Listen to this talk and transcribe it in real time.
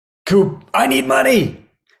Coop, I need money.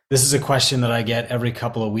 This is a question that I get every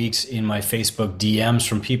couple of weeks in my Facebook DMs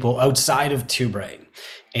from people outside of TwoBrain.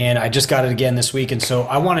 And I just got it again this week. And so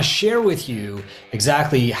I want to share with you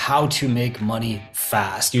exactly how to make money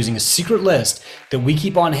fast using a secret list that we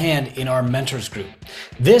keep on hand in our mentors group.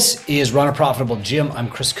 This is Run a Profitable Gym. I'm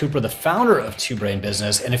Chris Cooper, the founder of TwoBrain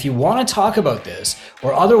Business. And if you want to talk about this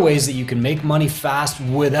or other ways that you can make money fast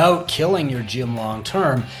without killing your gym long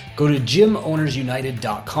term, go to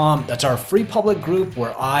gymownersunited.com. That's our free public group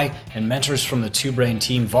where I and mentors from the TwoBrain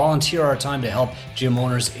team volunteer our time to help gym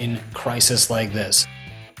owners in crisis like this.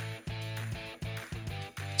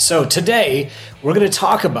 So today, we're going to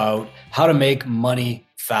talk about how to make money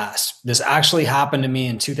fast. This actually happened to me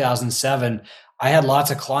in 2007. I had lots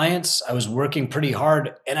of clients. I was working pretty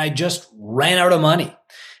hard and I just ran out of money.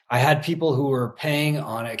 I had people who were paying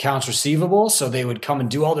on accounts receivable. So they would come and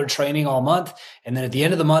do all their training all month. And then at the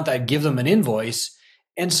end of the month, I'd give them an invoice,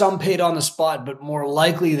 and some paid on the spot, but more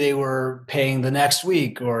likely they were paying the next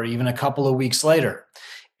week or even a couple of weeks later.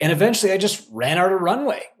 And eventually I just ran out of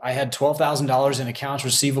runway. I had $12,000 in accounts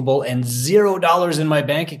receivable and $0 in my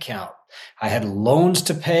bank account. I had loans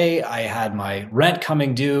to pay. I had my rent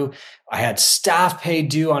coming due. I had staff pay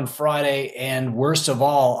due on Friday. And worst of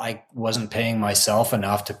all, I wasn't paying myself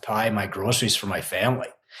enough to buy my groceries for my family.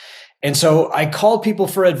 And so I called people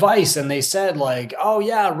for advice and they said like, oh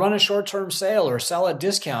yeah, run a short-term sale or sell at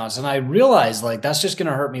discounts. And I realized like, that's just going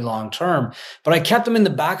to hurt me long-term, but I kept them in the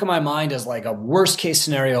back of my mind as like a worst case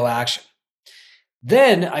scenario action.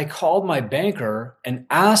 Then I called my banker and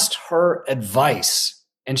asked her advice.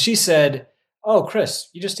 And she said, oh, Chris,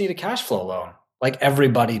 you just need a cash flow loan. Like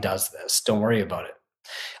everybody does this. Don't worry about it.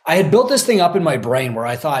 I had built this thing up in my brain where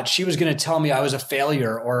I thought she was going to tell me I was a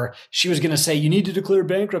failure, or she was going to say, you need to declare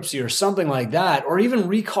bankruptcy or something like that, or even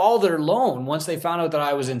recall their loan once they found out that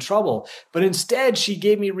I was in trouble. But instead, she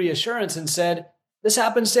gave me reassurance and said, this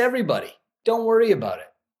happens to everybody. Don't worry about it.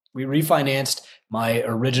 We refinanced my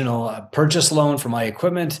original purchase loan for my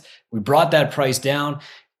equipment. We brought that price down,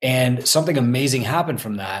 and something amazing happened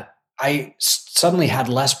from that. I suddenly had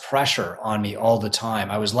less pressure on me all the time.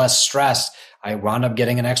 I was less stressed. I wound up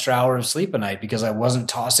getting an extra hour of sleep a night because I wasn't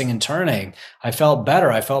tossing and turning. I felt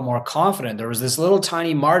better. I felt more confident. There was this little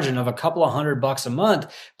tiny margin of a couple of $100 a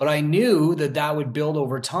month, but I knew that that would build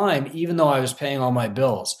over time, even though I was paying all my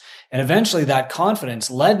bills. And eventually that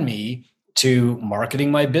confidence led me to marketing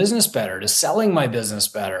my business better, to selling my business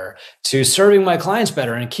better, to serving my clients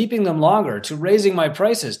better and keeping them longer, to raising my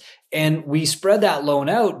prices. And we spread that loan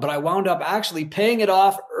out, but I wound up actually paying it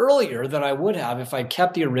off earlier than I would have if I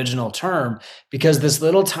kept the original term, because this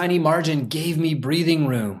little tiny margin gave me breathing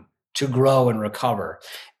room to grow and recover.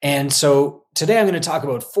 And so today I'm going to talk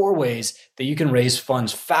about 4 ways that you can raise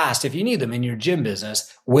funds fast if you need them in your gym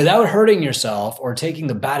business without hurting yourself or taking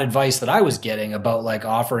the bad advice that I was getting about like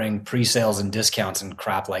offering pre-sales and discounts and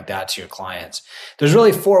crap like that to your clients. There's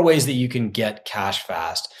really 4 ways that you can get cash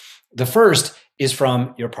fast. The first is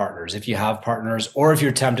from your partners. If you have partners or if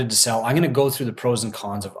you're tempted to sell, I'm going to go through the pros and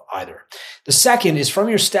cons of either. The second is from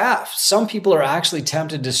your staff. Some people are actually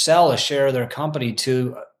tempted to sell a share of their company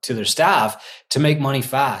to their staff to make money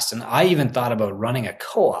fast. And I even thought about running a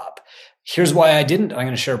co-op. Here's why I didn't. I'm going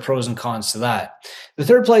to share pros and cons to that. The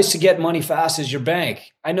third place to get money fast is your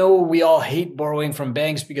bank. I know we all hate borrowing from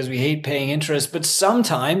banks because we hate paying interest, but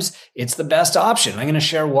sometimes it's the best option. I'm going to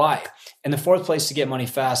share why. And the fourth place to get money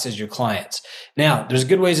fast is your clients. Now, there's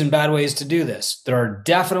good ways and bad ways to do this. There are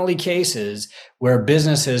definitely cases where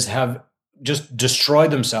businesses have just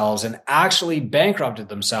destroyed themselves and actually bankrupted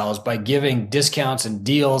themselves by giving discounts and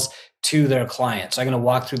deals to their clients. I'm going to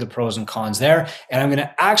walk through the pros and cons there, and I'm going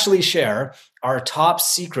to actually share our top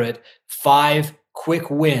secret 5 quick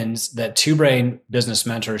wins that TwoBrain business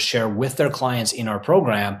mentors share with their clients in our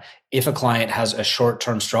program if a client has a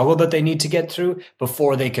short-term struggle that they need to get through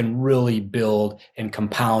before they can really build and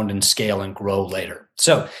compound and scale and grow later.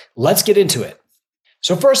 So let's get into it.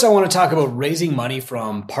 So first, I want to talk about raising money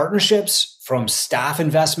from partnerships, from staff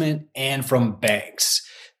investment, and from banks.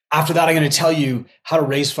 After that, I'm going to tell you how to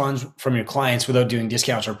raise funds from your clients without doing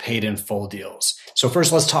discounts or paid in full deals. So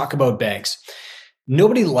first, let's talk about banks.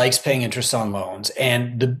 Nobody likes paying interest on loans.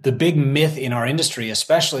 And the big myth in our industry,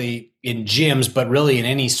 especially in gyms, but really in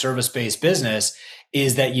any service-based business,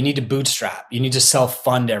 is that you need to bootstrap. You need to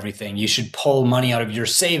self-fund everything. You should pull money out of your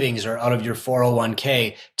savings or out of your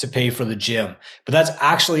 401k to pay for the gym. But that's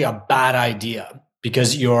actually a bad idea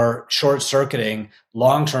because you're short-circuiting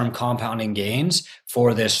long-term compounding gains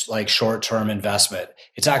for this like short-term investment.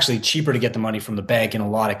 It's actually cheaper to get the money from the bank in a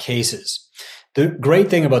lot of cases. The great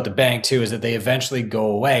thing about the bank too is that they eventually go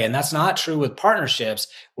away. And that's not true with partnerships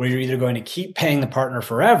where you're either going to keep paying the partner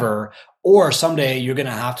forever or someday you're going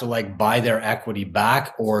to have to like buy their equity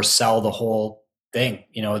back or sell the whole thing,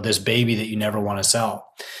 this baby that you never want to sell.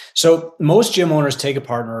 So most gym owners take a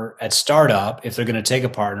partner at startup if they're going to take a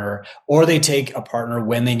partner, or they take a partner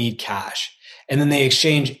when they need cash. And then they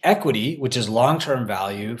exchange equity, which is long-term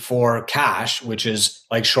value, for cash, which is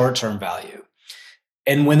like short-term value.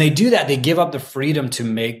 And when they do that, they give up the freedom to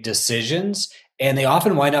make decisions, and they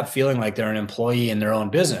often wind up feeling like they're an employee in their own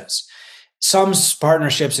business. Some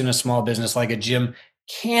partnerships in a small business like a gym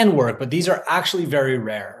can work, but these are actually very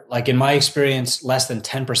rare. Like in my experience, less than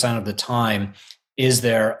 10% of the time is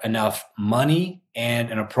there enough money and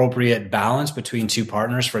an appropriate balance between two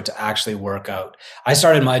partners for it to actually work out. I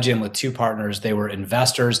started my gym with two partners. They were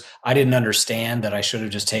investors. I didn't understand that I should have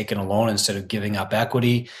just taken a loan instead of giving up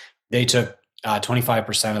equity. They took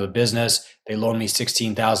 25% of the business. They loaned me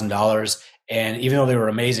 $16,000. And even though they were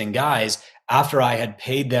amazing guys, after I had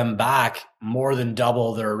paid them back more than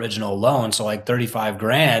double their original loan, so like 35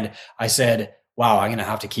 grand, I said, wow, I'm going to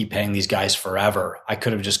have to keep paying these guys forever. I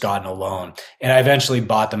could have just gotten a loan. And I eventually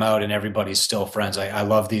bought them out and everybody's still friends. I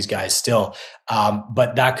love these guys still.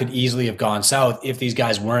 But that could easily have gone south if these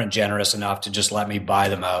guys weren't generous enough to just let me buy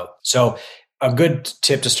them out. So a good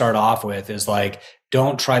tip to start off with is like,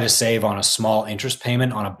 don't try to save on a small interest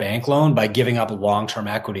payment on a bank loan by giving up long-term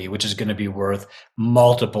equity, which is going to be worth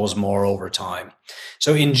multiples more over time.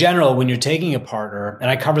 So in general, when you're taking a partner, and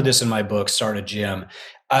I covered this in my book, Start a Gym,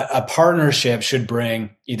 a partnership should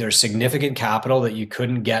bring either significant capital that you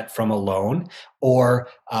couldn't get from a loan or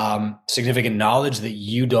significant knowledge that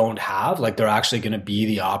you don't have, like they're actually going to be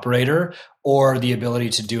the operator, or the ability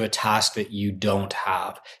to do a task that you don't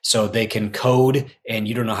have. So they can code and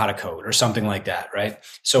you don't know how to code or something like that, right?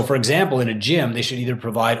 So for example, in a gym, they should either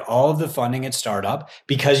provide all of the funding at startup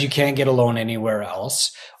because you can't get a loan anywhere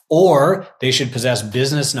else, or they should possess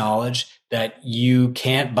business knowledge that you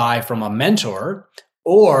can't buy from a mentor,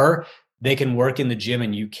 or they can work in the gym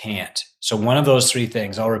and you can't. So one of those three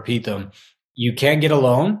things, I'll repeat them. You can't get a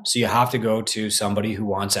loan, so you have to go to somebody who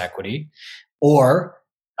wants equity, or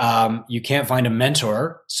you can't find a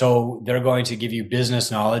mentor, so they're going to give you business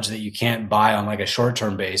knowledge that you can't buy on like a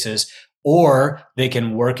short-term basis, or they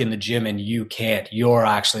can work in the gym and you can't. You're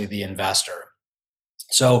actually the investor.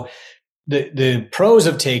 So the pros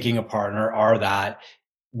of taking a partner are that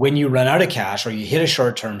when you run out of cash or you hit a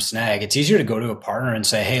short-term snag, it's easier to go to a partner and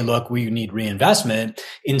say, hey, look, we need reinvestment,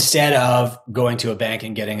 instead of going to a bank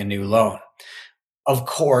and getting a new loan. Of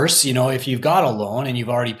course, if you've got a loan and you've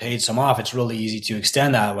already paid some off, it's really easy to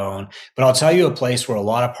extend that loan. But I'll tell you a place where a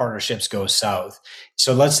lot of partnerships go south.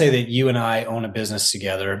 So let's say that you and I own a business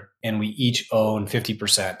together and we each own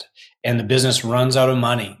 50%, and the business runs out of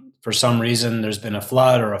money. For some reason, there's been a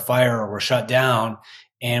flood or a fire or we're shut down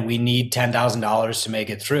and we need $10,000 to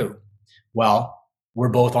make it through. Well, we're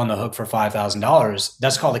both on the hook for $5,000.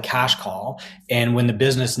 That's called a cash call. And when the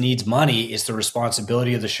business needs money, it's the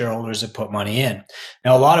responsibility of the shareholders to put money in.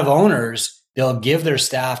 Now, a lot of owners, they'll give their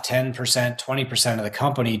staff 10%, 20% of the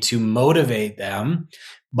company to motivate them,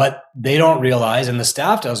 but they don't realize, and the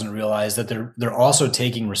staff doesn't realize, that they're also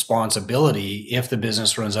taking responsibility if the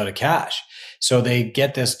business runs out of cash. So they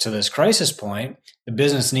get to this crisis point, the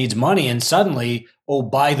business needs money, and suddenly, oh,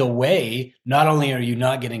 by the way, not only are you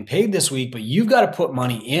not getting paid this week, but you've got to put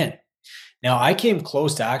money in. Now, I came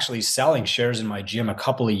close to actually selling shares in my gym a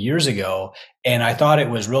couple of years ago, and I thought it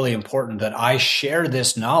was really important that I share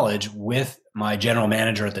this knowledge with my general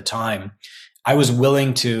manager at the time. I was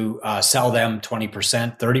willing to sell them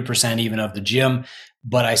 20%, 30% even of the gym,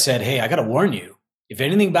 but I said, hey, I got to warn you, if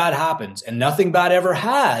anything bad happens, and nothing bad ever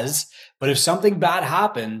has, but if something bad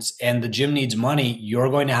happens and the gym needs money,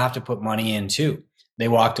 you're going to have to put money in too. They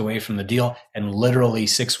walked away from the deal, and literally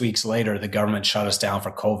 6 weeks later, the government shut us down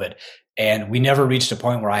for COVID. And we never reached a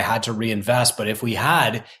point where I had to reinvest. But if we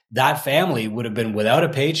had, that family would have been without a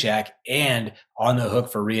paycheck and on the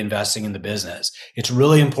hook for reinvesting in the business. It's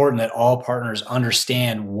really important that all partners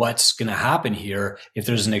understand what's going to happen here if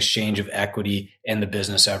there's an exchange of equity and the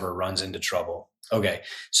business ever runs into trouble. Okay,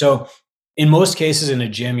 so in most cases in a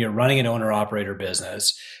gym, you're running an owner-operator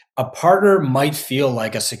business. A partner might feel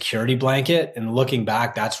like a security blanket, and looking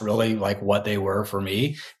back, that's really like what they were for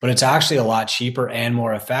me. But it's actually a lot cheaper and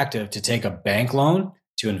more effective to take a bank loan,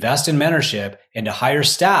 to invest in mentorship, and to hire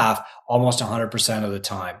staff almost 100% of the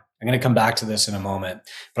time. I'm going to come back to this in a moment,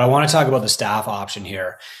 but I want to talk about the staff option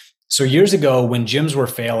here. So years ago, when gyms were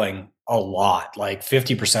failing a lot, like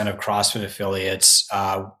 50% of CrossFit affiliates,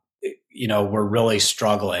 were really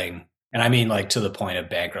struggling. And I mean, like, to the point of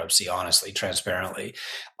bankruptcy, honestly, transparently.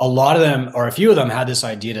 A lot of them, or a few of them, had this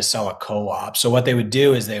idea to sell a co-op. So what they would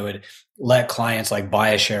do is they would let clients like buy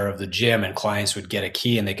a share of the gym, and clients would get a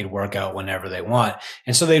key and they could work out whenever they want.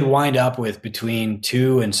 And so they'd wind up with between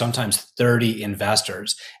 2 and sometimes 30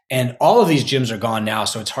 investors. And all of these gyms are gone now.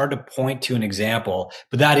 So it's hard to point to an example,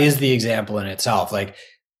 but that is the example in itself. Like,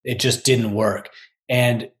 it just didn't work.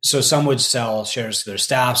 And so some would sell shares to their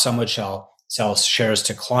staff, some would sell shares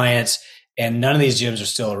to clients, and none of these gyms are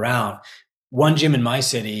still around. One gym in my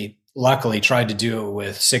city, luckily, tried to do it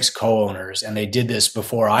with 6 co-owners, and they did this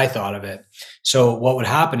before I thought of it. So what would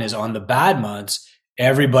happen is, on the bad months,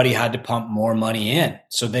 everybody had to pump more money in.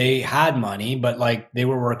 So they had money, but like, they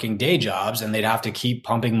were working day jobs and they'd have to keep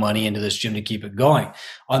pumping money into this gym to keep it going.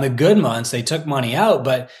 On the good months, they took money out,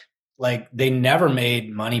 but like, they never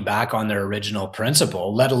made money back on their original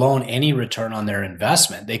principal, let alone any return on their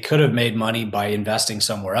investment. They could have made money by investing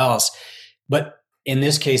somewhere else. But in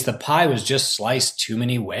this case, the pie was just sliced too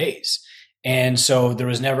many ways. And so there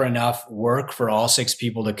was never enough work for all 6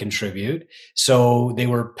 people to contribute. So they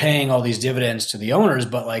were paying all these dividends to the owners,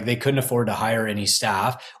 but like, they couldn't afford to hire any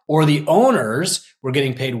staff, or the owners were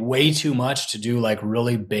getting paid way too much to do like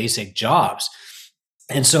really basic jobs.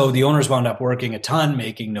 And so the owners wound up working a ton,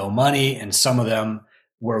 making no money. And some of them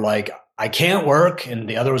were like, I can't work. And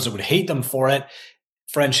the others would hate them for it.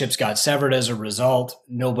 Friendships got severed as a result.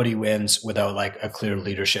 Nobody wins without like a clear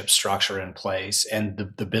leadership structure in place.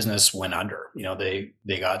 And the business went under, they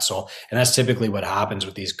got sold. And that's typically what happens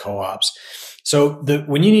with these co-ops. So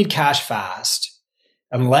when you need cash fast,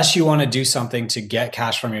 unless you want to do something to get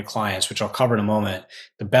cash from your clients, which I'll cover in a moment,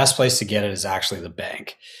 the best place to get it is actually the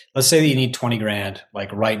bank. Let's say that you need 20 grand,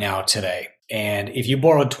 like right now, today. And if you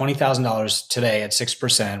borrowed $20,000 today at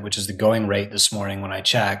 6%, which is the going rate this morning when I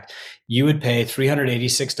checked, you would pay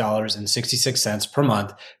 $386.66 per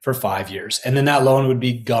month for 5 years. And then that loan would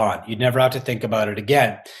be gone. You'd never have to think about it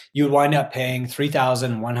again. You would wind up paying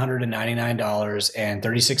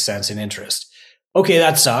 $3,199.36 in interest. Okay,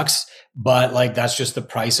 that sucks. But like, that's just the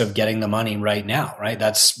price of getting the money right now, right?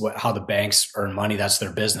 That's how the banks earn money. That's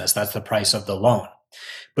their business. That's the price of the loan.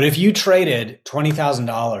 But if you traded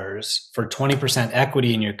 $20,000 for 20%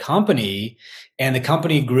 equity in your company, and the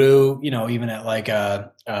company grew, even at like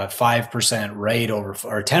a 5% rate or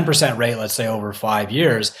 10% rate, let's say over 5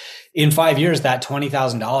 years, in 5 years, that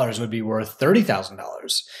 $20,000 would be worth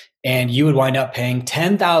 $30,000. And you would wind up paying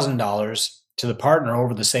 $10,000 to the partner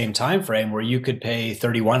over the same time frame, where you could pay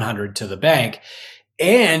 $3,100 to the bank,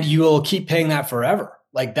 and you will keep paying that forever.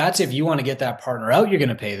 Like, that's if you want to get that partner out, you're going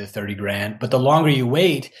to pay the 30 grand. But the longer you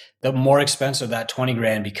wait, the more expensive that 20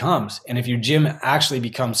 grand becomes. And if your gym actually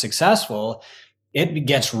becomes successful, it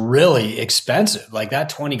gets really expensive. Like, that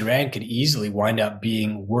 20 grand could easily wind up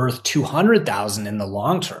being worth 200,000 in the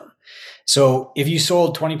long term. So if you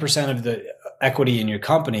sold 20% of the equity in your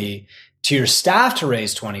company to your staff to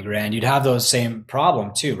raise 20 grand, you'd have those same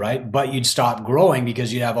problem too, right? But you'd stop growing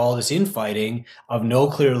because you'd have all this infighting of no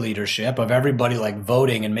clear leadership, of everybody like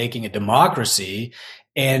voting and making a democracy.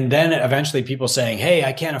 And then eventually people saying, hey,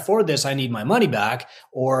 I can't afford this, I need my money back.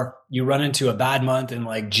 Or you run into a bad month and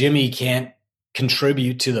like Jimmy can't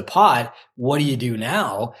contribute to the pot. What do you do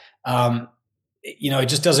now? It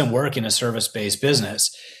just doesn't work in a service-based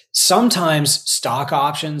business. Sometimes stock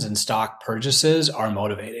options and stock purchases are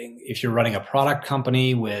motivating. If you're running a product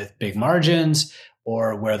company with big margins,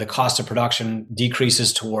 or where the cost of production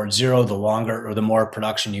decreases towards zero the longer or the more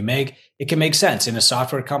production you make, it can make sense. In a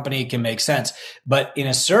software company, it can make sense. But in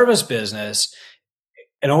a service business,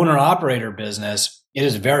 an owner-operator business, it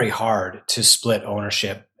is very hard to split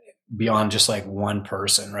ownership beyond just like one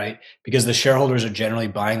person, right? Because the shareholders are generally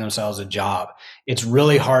buying themselves a job. It's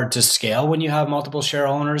really hard to scale when you have multiple share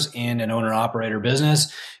owners in an owner-operator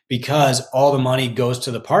business, because all the money goes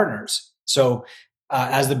to the partners. So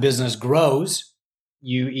as the business grows,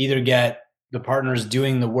 you either get the partners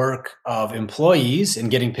doing the work of employees and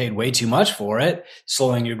getting paid way too much for it,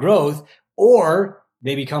 slowing your growth, or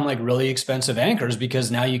they become like really expensive anchors because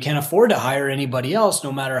now you can't afford to hire anybody else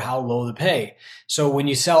no matter how low the pay. So when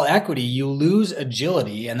you sell equity, you lose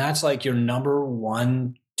agility, and that's like your number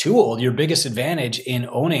one tool. Your biggest advantage in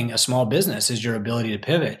owning a small business is your ability to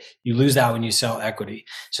pivot. You lose that when you sell equity.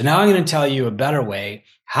 So now I'm going to tell you a better way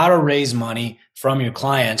how to raise money from your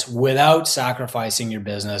clients without sacrificing your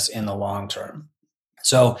business in the long term.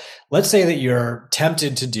 So let's say that you're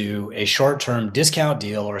tempted to do a short-term discount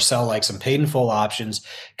deal or sell like some paid in full options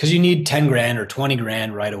because you need 10 grand or 20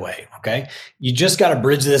 grand right away. Okay. You just got to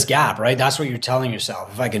bridge this gap, right? That's what you're telling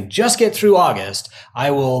yourself. If I can just get through August, I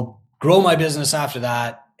will grow my business after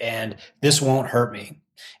that, and this won't hurt me.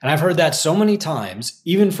 And I've heard that so many times,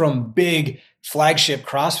 even from big flagship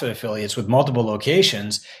CrossFit affiliates with multiple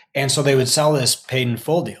locations. And so they would sell this paid in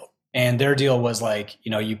full deal. And their deal was like,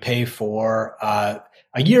 you pay for a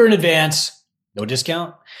year in advance, no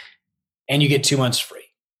discount, and you get 2 months free.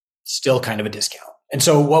 Still kind of a discount. And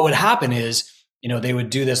so what would happen is, they would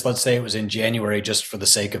do this, let's say it was in January, just for the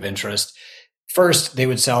sake of interest. First, they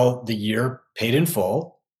would sell the year paid in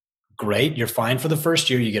full. Great. You're fine for the first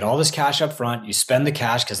year. You get all this cash up front. You spend the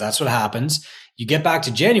cash because that's what happens. You get back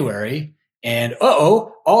to January and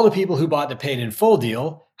all the people who bought the paid in full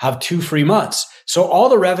deal have 2 free months. So all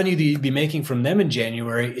the revenue that you'd be making from them in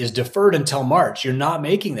January is deferred until March. You're not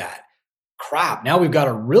making that. Crap. Now we've got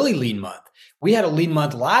a really lean month. We had a lean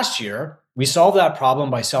month last year. We solved that problem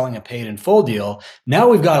by selling a paid in full deal. Now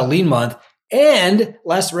we've got a lean month and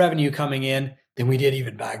less revenue coming in than we did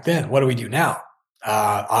even back then. What do we do now?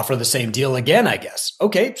 Offer the same deal again, I guess.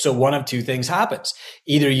 Okay, so one of two things happens.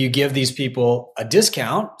 Either you give these people a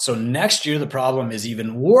discount, so next year the problem is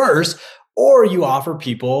even worse, or you offer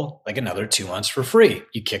people like another 2 months for free.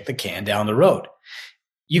 You kick the can down the road.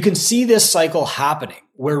 You can see this cycle happening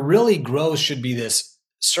where really growth should be this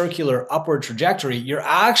circular upward trajectory. You're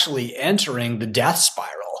actually entering the death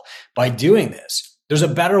spiral by doing this. There's a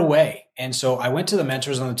better way. And so I went to the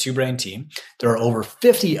mentors on the Two Brain team. There are over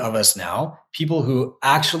 50 of us now, people who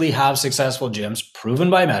actually have successful gyms,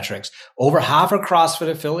 proven by metrics. Over half are CrossFit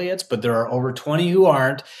affiliates, but there are over 20 who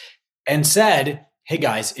aren't, and said, hey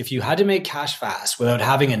guys, if you had to make cash fast without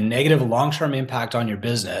having a negative long-term impact on your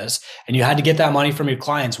business, and you had to get that money from your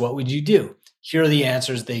clients, what would you do? Here are the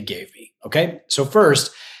answers they gave me. Okay. So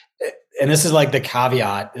first, and this is like the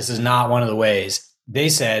caveat, this is not one of the ways. They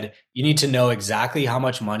said, you need to know exactly how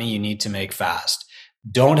much money you need to make fast.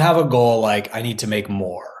 Don't have a goal like I need to make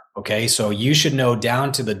more. Okay. So you should know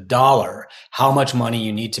down to the dollar how much money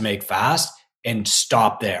you need to make fast and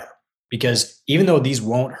stop there. Because even though these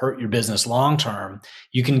won't hurt your business long-term,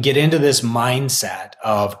 you can get into this mindset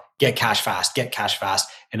of get cash fast,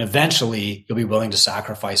 and eventually you'll be willing to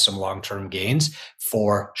sacrifice some long-term gains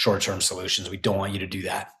for short-term solutions. We don't want you to do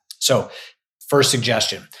that. So first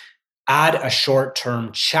suggestion, add a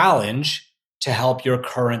short-term challenge to help your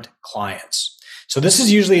current clients. So this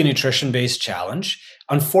is usually a nutrition-based challenge.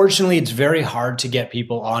 Unfortunately, it's very hard to get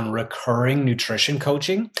people on recurring nutrition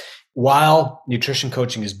coaching. While nutrition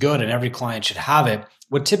coaching is good and every client should have it,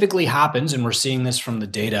 what typically happens, and we're seeing this from the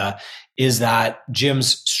data, is that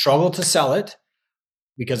gyms struggle to sell it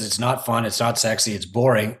because it's not fun, it's not sexy, it's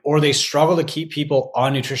boring, or they struggle to keep people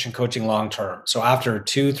on nutrition coaching long-term. So after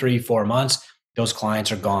 2, 3, 4 months, those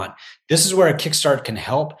clients are gone. This is where a Kickstart can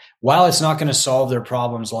help. While it's not going to solve their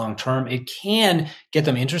problems long-term, it can get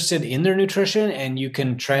them interested in their nutrition, and you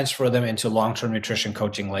can transfer them into long-term nutrition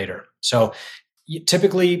coaching later. So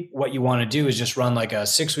typically what you want to do is just run like a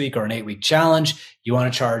 6-week or an 8-week challenge. You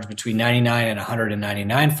want to charge between $99 and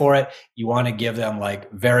 $199 for it. You want to give them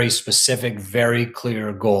like very specific, very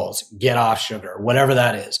clear goals. Get off sugar, whatever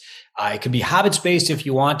that is. It could be habits-based if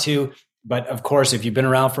you want to. But of course, if you've been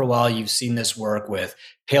around for a while, you've seen this work with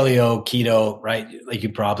paleo, keto, right? Like you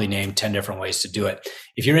probably named 10 different ways to do it.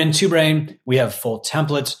 If you're in Two Brain, we have full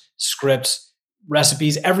templates, scripts,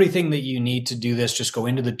 recipes, everything that you need to do this. Just go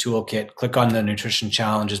into the toolkit, click on the nutrition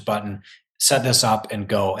challenges button, set this up and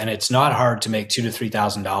go. And it's not hard to make $2,000 to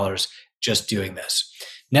 $3,000 just doing this.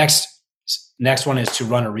 Next one is to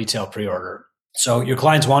run a retail pre-order. So your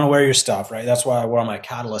clients want to wear your stuff, right? That's why I wore my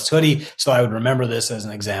Catalyst hoodie. So I would remember this as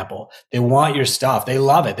an example. They want your stuff. They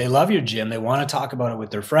love it. They love your gym. They want to talk about it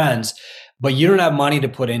with their friends, but you don't have money to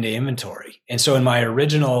put into inventory. And so in my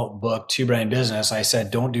original book, Two Brain Business, I said,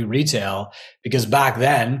 don't do retail, because back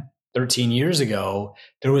then, 13 years ago,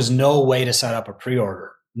 there was no way to set up a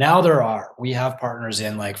pre-order. Now there are. We have partners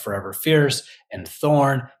in like Forever Fierce and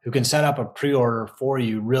Thorn who can set up a pre-order for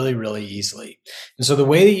you really, really easily. And so the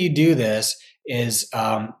way that you do this is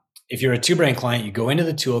if you're a Two Brain client, you go into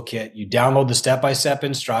the toolkit, you download the step-by-step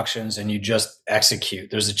instructions, and you just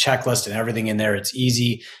execute. There's a checklist and everything in there. It's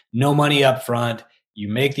easy, no money up front.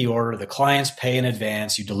 You make the order, the clients pay in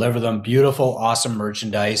advance, you deliver them beautiful, awesome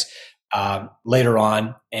merchandise later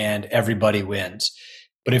on, and everybody wins.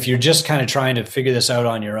 But if you're just kind of trying to figure this out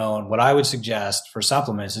on your own, what I would suggest for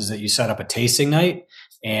supplements is that you set up a tasting night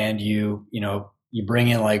and you bring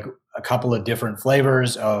in like a couple of different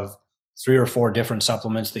flavors of 3 or 4 different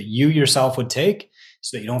supplements that you yourself would take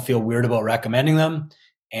so that you don't feel weird about recommending them.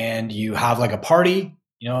 And you have like a party,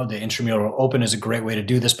 the intramural open is a great way to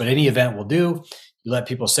do this, but any event will do. You let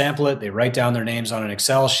people sample it. They write down their names on an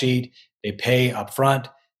Excel sheet. They pay up front.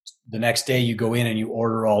 The next day you go in and you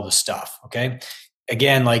order all the stuff. Okay.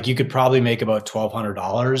 again, like you could probably make about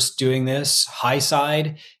 $1,200 doing this high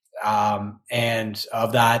side. And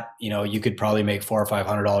of that, you could probably make $400 or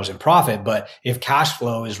 $500 in profit. But if cash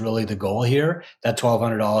flow is really the goal here, that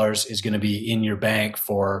 $1,200 is going to be in your bank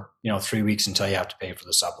for, 3 weeks until you have to pay for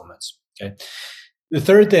the supplements. Okay. The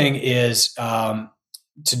third thing is,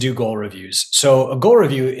 to do goal reviews. So a goal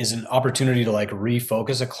review is an opportunity to like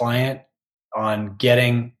refocus a client on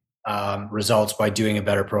getting results by doing a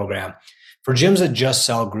better program. For gyms that just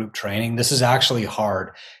sell group training, this is actually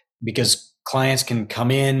hard because clients can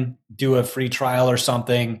come in, do a free trial or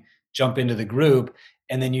something, jump into the group,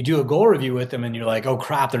 and then you do a goal review with them and you're like, oh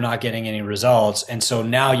crap, they're not getting any results. And so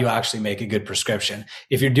now you actually make a good prescription.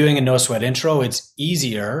 If you're doing a no sweat intro, it's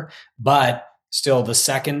easier, but still the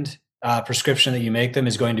second prescription that you make them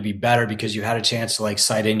is going to be better because you had a chance to like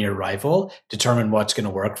sight in your rifle, determine what's going to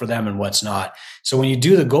work for them and what's not. So when you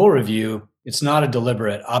do the goal review, it's not a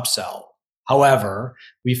deliberate upsell. However,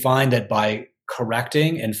 we find that by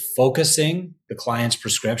correcting and focusing the client's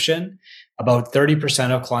prescription, about 30%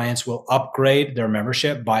 of clients will upgrade their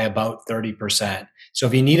membership by about 30%. So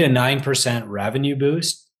if you need a 9% revenue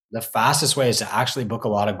boost, the fastest way is to actually book a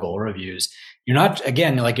lot of goal reviews. You're not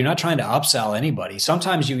trying to upsell anybody.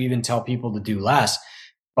 Sometimes you even tell people to do less,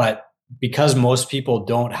 but because most people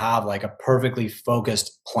don't have like a perfectly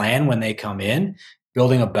focused plan when they come in,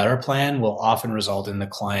 building a better plan will often result in the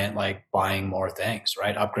client like buying more things,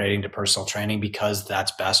 right? Upgrading to personal training because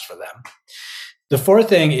that's best for them. The fourth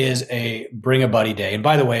thing is a bring a buddy day. And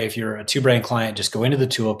by the way, if you're a Two Brain client, just go into the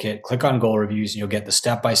toolkit, click on goal reviews, and you'll get the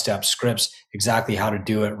step-by-step scripts, exactly how to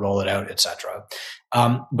do it, roll it out, etc.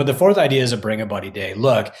 But the fourth idea is a bring a buddy day.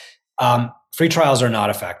 Look, free trials are not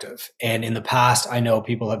effective. And in the past, I know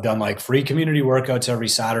people have done like free community workouts every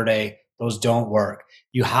Saturday. Those don't work.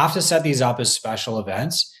 You have to set these up as special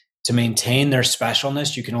events to maintain their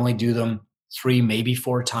specialness. You can only do them 3, maybe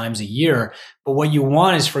 4 times a year. But what you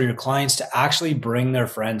want is for your clients to actually bring their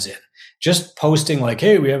friends in. Just posting like,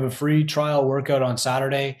 hey, we have a free trial workout on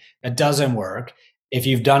Saturday, that doesn't work. If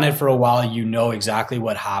you've done it for a while, you know exactly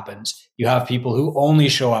what happens. You have people who only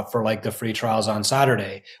show up for like the free trials on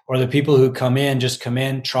Saturday, or the people who come in,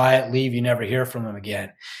 try it, leave, you never hear from them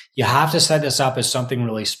again. You have to set this up as something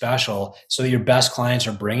really special so that your best clients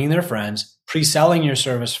are bringing their friends, pre-selling your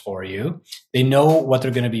service for you. They know what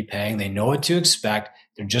they're going to be paying. They know what to expect.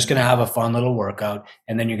 They're just going to have a fun little workout,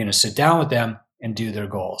 and then you're going to sit down with them and do their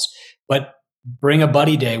goals. But bring a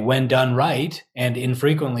buddy day, when done right and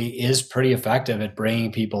infrequently, is pretty effective at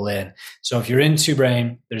bringing people in. So if you're in Two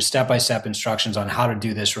Brain, there's step-by-step instructions on how to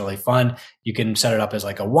do this really fun. You can set it up as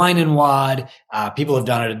like a wine and wad. People have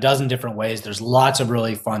done it a dozen different ways. There's lots of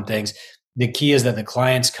really fun things. The key is that the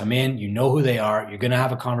clients come in, you know who they are, you're going to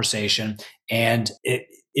have a conversation, and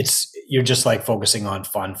you're just like focusing on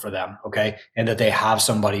fun for them. Okay. And that they have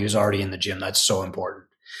somebody who's already in the gym. That's so important.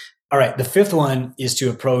 All right. The fifth one is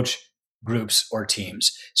to approach groups or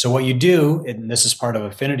teams. So what you do, and this is part of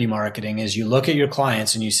affinity marketing, is you look at your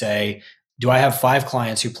clients and you say, do I have 5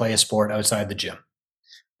 clients who play a sport outside the gym?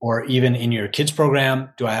 Or even in your kids program,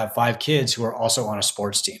 do I have 5 kids who are also on a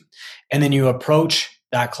sports team? And then you approach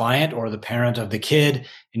that client or the parent of the kid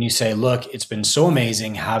and you say, look, it's been so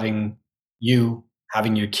amazing having your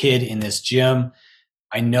kid in this gym.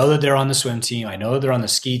 I know that they're on the swim team. I know that they're on the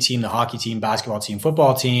ski team, the hockey team, basketball team,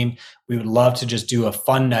 football team. We would love to just do a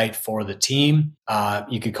fun night for the team.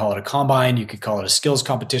 You could call it a combine. You could call it a skills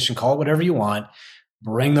competition. Call it whatever you want.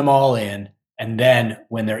 Bring them all in. And then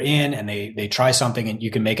when they're in and they try something, and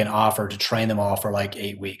you can make an offer to train them all for like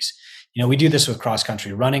 8 weeks. We do this with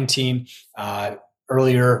cross-country running team.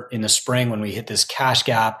 Earlier in the spring, when we hit this cash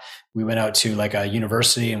gap, we went out to like a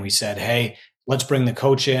university and we said, hey, let's bring the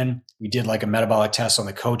coach in. We did like a metabolic test on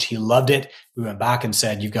the coach. He loved it. We went back and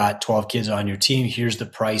said, you've got 12 kids on your team. Here's the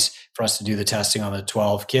price for us to do the testing on the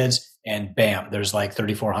 12 kids. And bam, there's like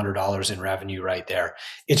 $3,400 in revenue right there.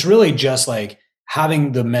 It's really just like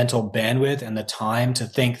having the mental bandwidth and the time to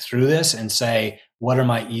think through this and say, what are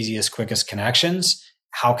my easiest, quickest connections?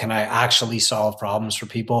 How can I actually solve problems for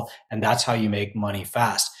people? And that's how you make money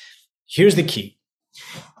fast. Here's the key.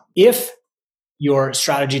 If your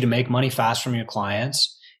strategy to make money fast from your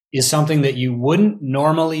clients is something that you wouldn't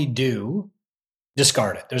normally do,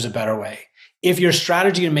 discard it. There's a better way. If your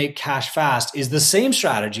strategy to make cash fast is the same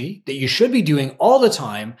strategy that you should be doing all the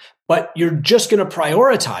time, but you're just going to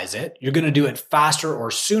prioritize it, you're going to do it faster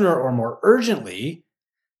or sooner or more urgently,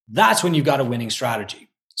 that's when you've got a winning strategy.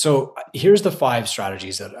 So here's the 5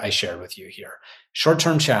 strategies that I shared with you here.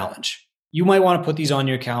 Short-term challenge. You might want to put these on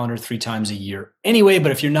your calendar 3 times a year anyway,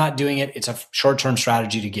 but if you're not doing it, it's a short-term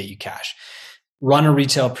strategy to get you cash. run a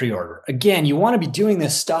retail pre-order. Again, you want to be doing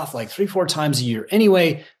this stuff like 3-4 times a year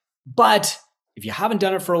anyway, but if you haven't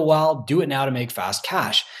done it for a while, do it now to make fast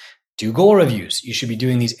cash. Do goal reviews. You should be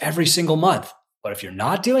doing these every single month. But if you're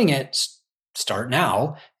not doing it, start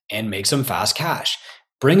now and make some fast cash.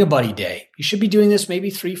 Bring a buddy day. You should be doing this maybe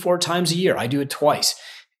 3-4 times a year. I do it twice.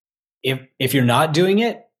 If you're not doing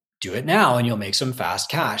it, do it now and you'll make some fast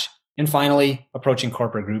cash. And finally, approaching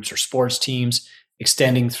corporate groups or sports teams,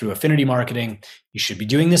 extending through affinity marketing. You should be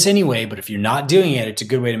doing this anyway, but if you're not doing it, it's a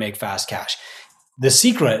good way to make fast cash. The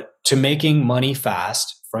secret to making money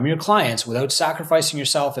fast from your clients without sacrificing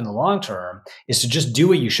yourself in the long term is to just do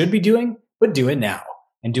what you should be doing, but do it now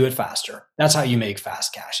and do it faster. That's how you make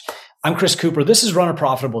fast cash. I'm Chris Cooper. This is Run a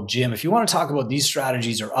Profitable Gym. If you want to talk about these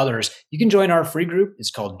strategies or others, you can join our free group.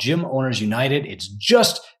 It's called Gym Owners United. It's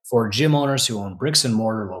just for gym owners who own bricks and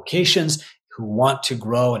mortar locations, who want to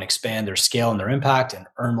grow and expand their scale and their impact and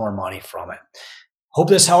earn more money from it. Hope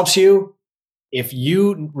this helps you. If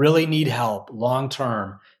you really need help long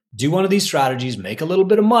term, do one of these strategies, make a little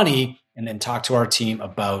bit of money, and then talk to our team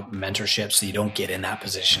about mentorship so you don't get in that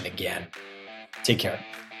position again. Take care.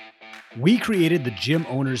 We created the Gym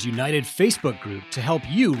Owners United Facebook group to help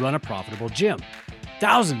you run a profitable gym.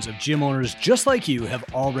 Thousands of gym owners just like you have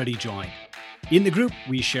already joined. In the group,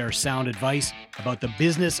 we share sound advice about the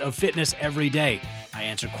business of fitness every day. I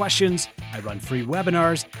answer questions, I run free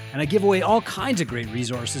webinars, and I give away all kinds of great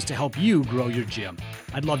resources to help you grow your gym.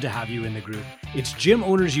 I'd love to have you in the group. It's Gym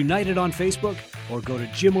Owners United on Facebook, or go to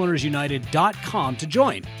gymownersunited.com to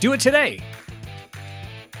join. Do it today.